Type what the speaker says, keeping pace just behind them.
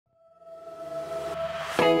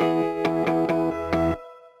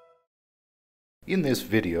In this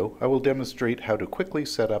video, I will demonstrate how to quickly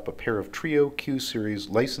set up a pair of Trio Q-Series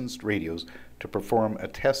licensed radios to perform a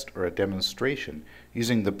test or a demonstration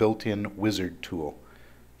using the built-in Wizard tool.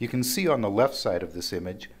 You can see on the left side of this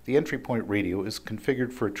image, the entry point radio is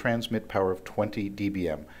configured for a transmit power of 20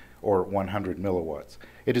 dBm, or 100 milliwatts.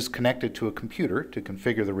 It is connected to a computer to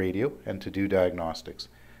configure the radio and to do diagnostics.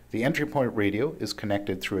 The entry point radio is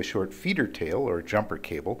connected through a short feeder tail or jumper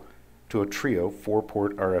cable to a Trio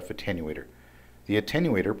 4-port RF attenuator. The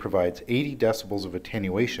attenuator provides 80 decibels of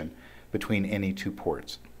attenuation between any two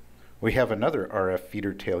ports. We have another RF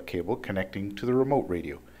feeder tail cable connecting to the remote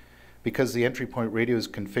radio. Because the entry point radio is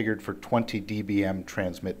configured for 20 dBm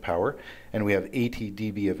transmit power and we have 80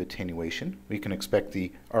 dB of attenuation, we can expect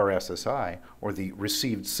the RSSI, or the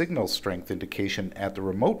received signal strength indication at the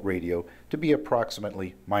remote radio, to be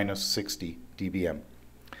approximately minus 60 dBm.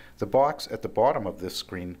 The box at the bottom of this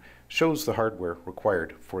screen shows the hardware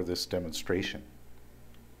required for this demonstration.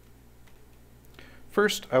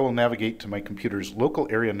 First, I will navigate to my computer's local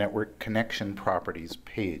area network connection properties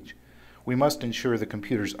page. We must ensure the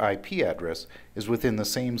computer's IP address is within the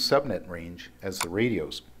same subnet range as the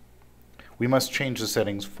radio's. We must change the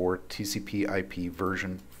settings for TCP/IP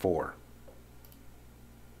version 4.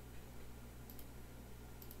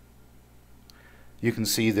 You can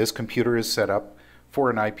see this computer is set up for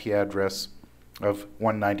an IP address of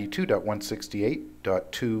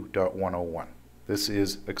 192.168.2.101. This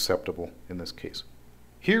is acceptable in this case.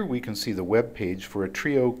 Here we can see the web page for a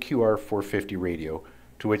Trio QR450 radio,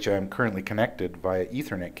 to which I am currently connected via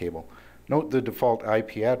Ethernet cable. Note the default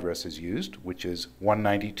IP address is used, which is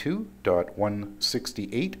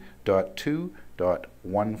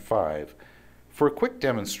 192.168.2.15. For a quick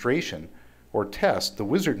demonstration or test, the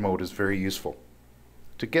Wizard mode is very useful.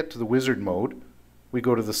 To get to the Wizard mode, we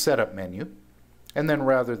go to the Setup menu, and then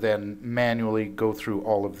rather than manually go through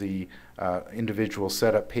all of the individual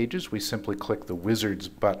setup pages, we simply click the Wizards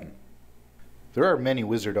button. There are many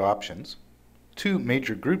Wizard options. Two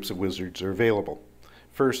major groups of Wizards are available.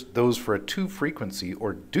 First, those for a two-frequency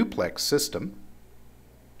or duplex system,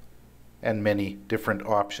 and many different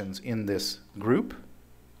options in this group,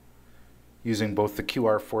 using both the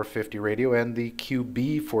QR450 radio and the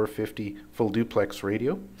QB450 full duplex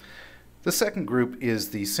radio. The second group is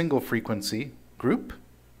the single-frequency group,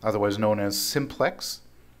 otherwise known as simplex.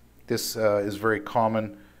 This is very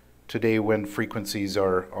common today when frequencies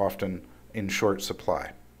are often in short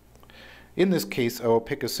supply. In this case, I will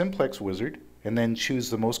pick a simplex Wizard and then choose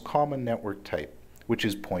the most common network type, which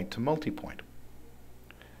is point to multipoint.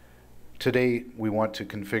 Today we want to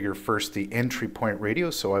configure first the entry point radio,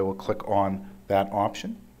 so I will click on that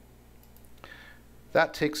option.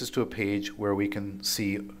 That takes us to a page where we can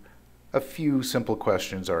see a few simple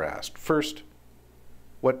questions are asked. First,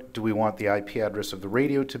 what do we want the IP address of the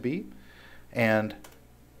radio to be? And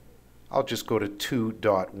I'll just go to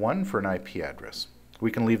 2.1 for an IP address.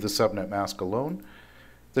 We can leave the subnet mask alone.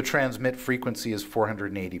 The transmit frequency is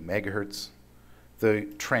 480 megahertz. The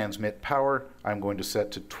transmit power I'm going to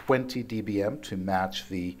set to 20 dBm to match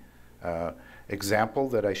the example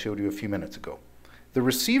that I showed you a few minutes ago. The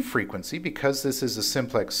receive frequency, because this is a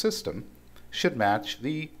simplex system, should match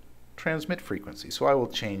the transmit frequency. So I will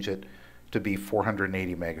change it to be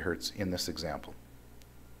 480 megahertz in this example.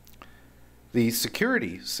 The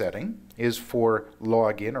security setting is for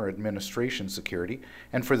login or administration security,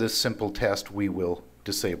 and for this simple test we will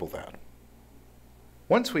disable that.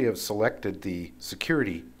 Once we have selected the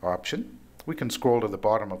security option, we can scroll to the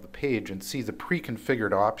bottom of the page and see the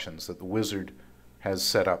pre-configured options that the Wizard has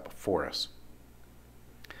set up for us.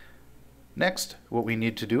 Next, what we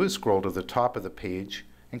need to do is scroll to the top of the page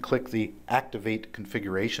and click the Activate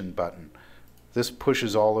Configuration button. This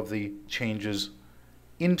pushes all of the changes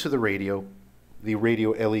into the radio. The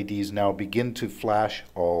radio LEDs now begin to flash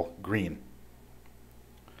all green.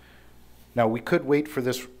 Now we could wait for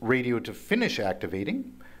this radio to finish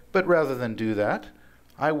activating, but rather than do that,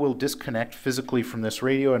 I will disconnect physically from this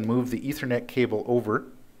radio and move the Ethernet cable over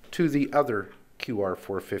to the other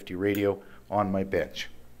QR450 radio on my bench.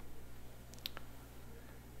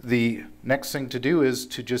 The next thing to do is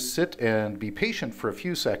to just sit and be patient for a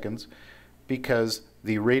few seconds, because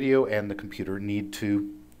the radio and the computer need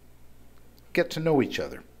to get to know each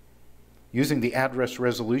other. Using the address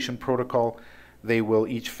resolution protocol, they will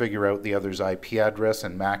each figure out the other's IP address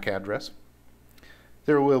and MAC address.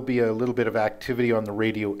 There will be a little bit of activity on the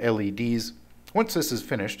radio LEDs. Once this is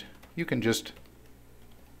finished, you can just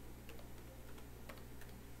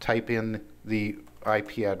type in the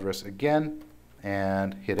IP address again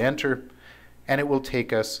and hit enter, and it will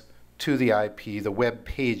take us to the IP, the web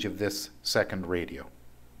page of this second radio.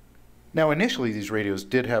 Now initially these radios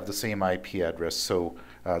did have the same IP address, so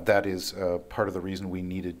that is part of the reason we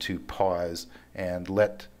needed to pause and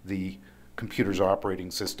let the computer's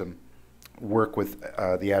operating system work with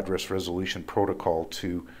the address resolution protocol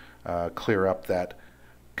to clear up that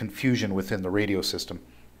confusion within the radio system.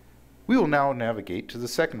 We will now navigate to the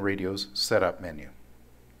second radio's setup menu,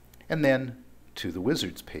 and then to the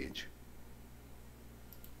wizards page,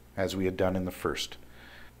 as we had done in the first.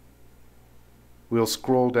 We'll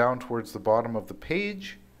scroll down towards the bottom of the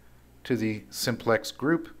page to the simplex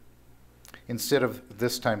group. Instead of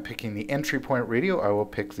this time picking the entry point radio, I will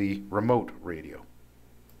pick the remote radio.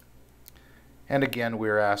 And again, we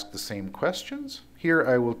are asked the same questions. Here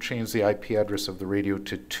I will change the IP address of the radio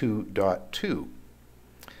to 2.2.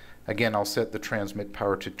 Again, I'll set the transmit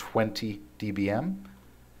power to 20 dBm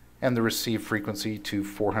and the receive frequency to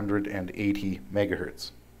 480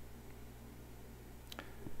 megahertz.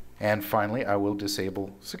 And finally, I will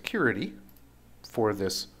disable security for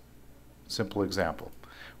this simple example.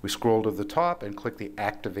 We scroll to the top and click the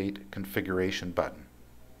Activate Configuration button.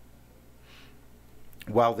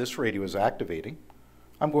 While this radio is activating,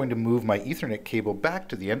 I'm going to move my Ethernet cable back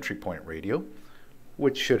to the entry point radio,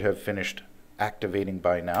 which should have finished activating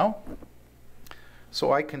by now.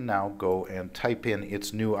 So I can now go and type in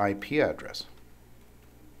its new IP address,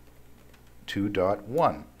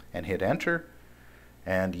 2.1, and hit enter.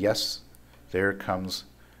 And yes, there comes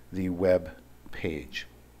the web page.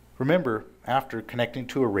 Remember, after connecting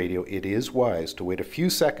to a radio, it is wise to wait a few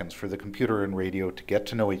seconds for the computer and radio to get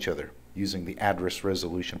to know each other using the address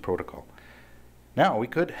resolution protocol. Now we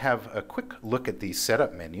could have a quick look at the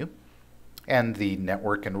setup menu and the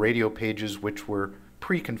network and radio pages, which were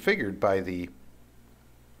pre-configured by the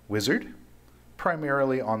wizard.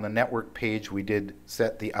 Primarily on the network page, we did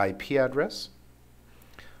set the IP address.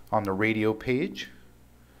 On the radio page,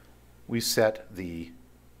 we set the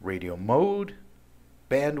radio mode,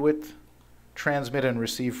 bandwidth, transmit and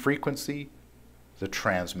receive frequency, the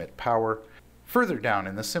transmit power. Further down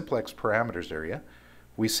in the simplex parameters area,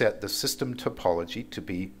 we set the system topology to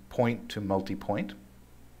be point to multipoint.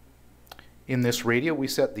 In this radio, we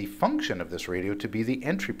set the function of this radio to be the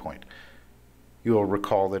entry point. You will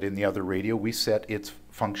recall that in the other radio, we set its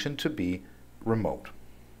function to be remote.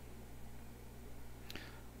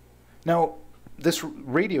 Now, this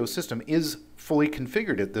radio system is fully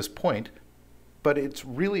configured at this point, but it's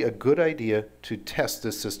really a good idea to test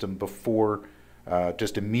this system before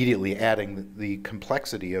just immediately adding the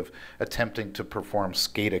complexity of attempting to perform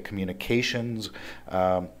SCADA communications.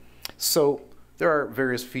 So there are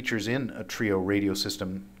various features in a Trio radio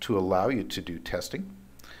system to allow you to do testing.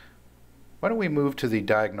 Why don't we move to the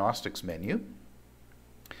diagnostics menu?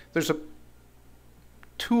 There's a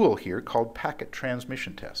tool here called Packet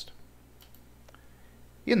Transmission Test.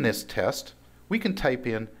 In this test, we can type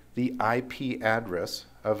in the IP address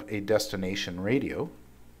of a destination radio.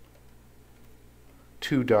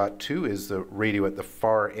 2.2 is the radio at the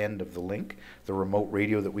far end of the link, the remote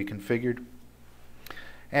radio that we configured.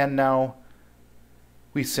 And now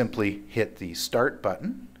we simply hit the Start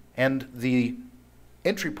button, and the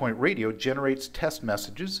entry point radio generates test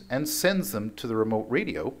messages and sends them to the remote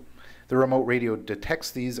radio. The remote radio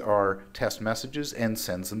detects these are test messages and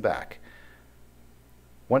sends them back.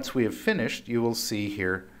 Once we have finished, you will see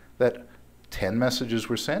here that 10 messages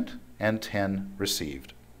were sent and 10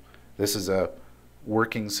 received. This is a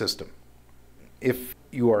working system. If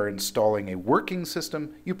you are installing a working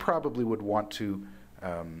system, you probably would want to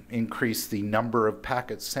increase the number of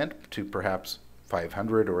packets sent to perhaps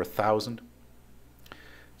 500 or 1,000.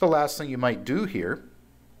 The last thing you might do here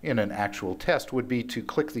in an actual test would be to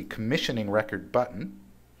click the commissioning record button,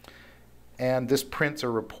 and this prints a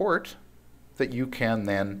report that you can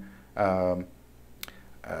then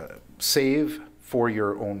save for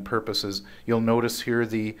your own purposes. You'll notice here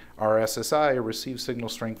the RSSI, receive signal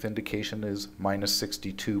strength indication, is minus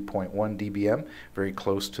 62.1 dBm, very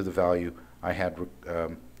close to the value I had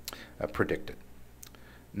predicted.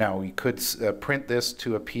 Now we could print this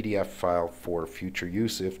to a PDF file for future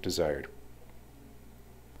use if desired.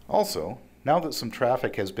 Also, now that some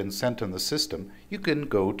traffic has been sent on the system, you can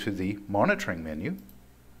go to the monitoring menu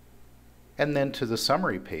and then to the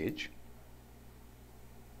summary page.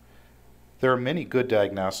 There are many good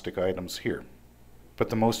diagnostic items here, but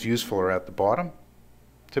the most useful are at the bottom,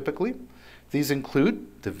 typically. These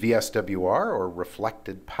include the VSWR, or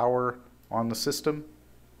reflected power on the system,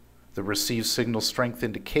 the received signal strength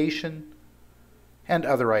indication, and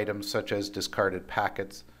other items such as discarded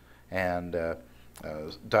packets and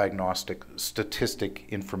diagnostic statistic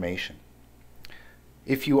information.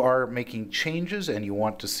 If you are making changes and you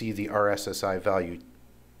want to see the RSSI value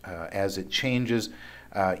as it changes,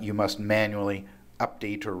 you must manually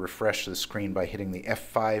update or refresh the screen by hitting the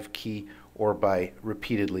F5 key or by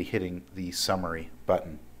repeatedly hitting the summary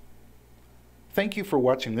button. Thank you for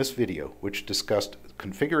watching this video, which discussed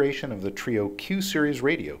configuration of the Trio Q-Series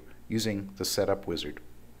radio using the Setup Wizard.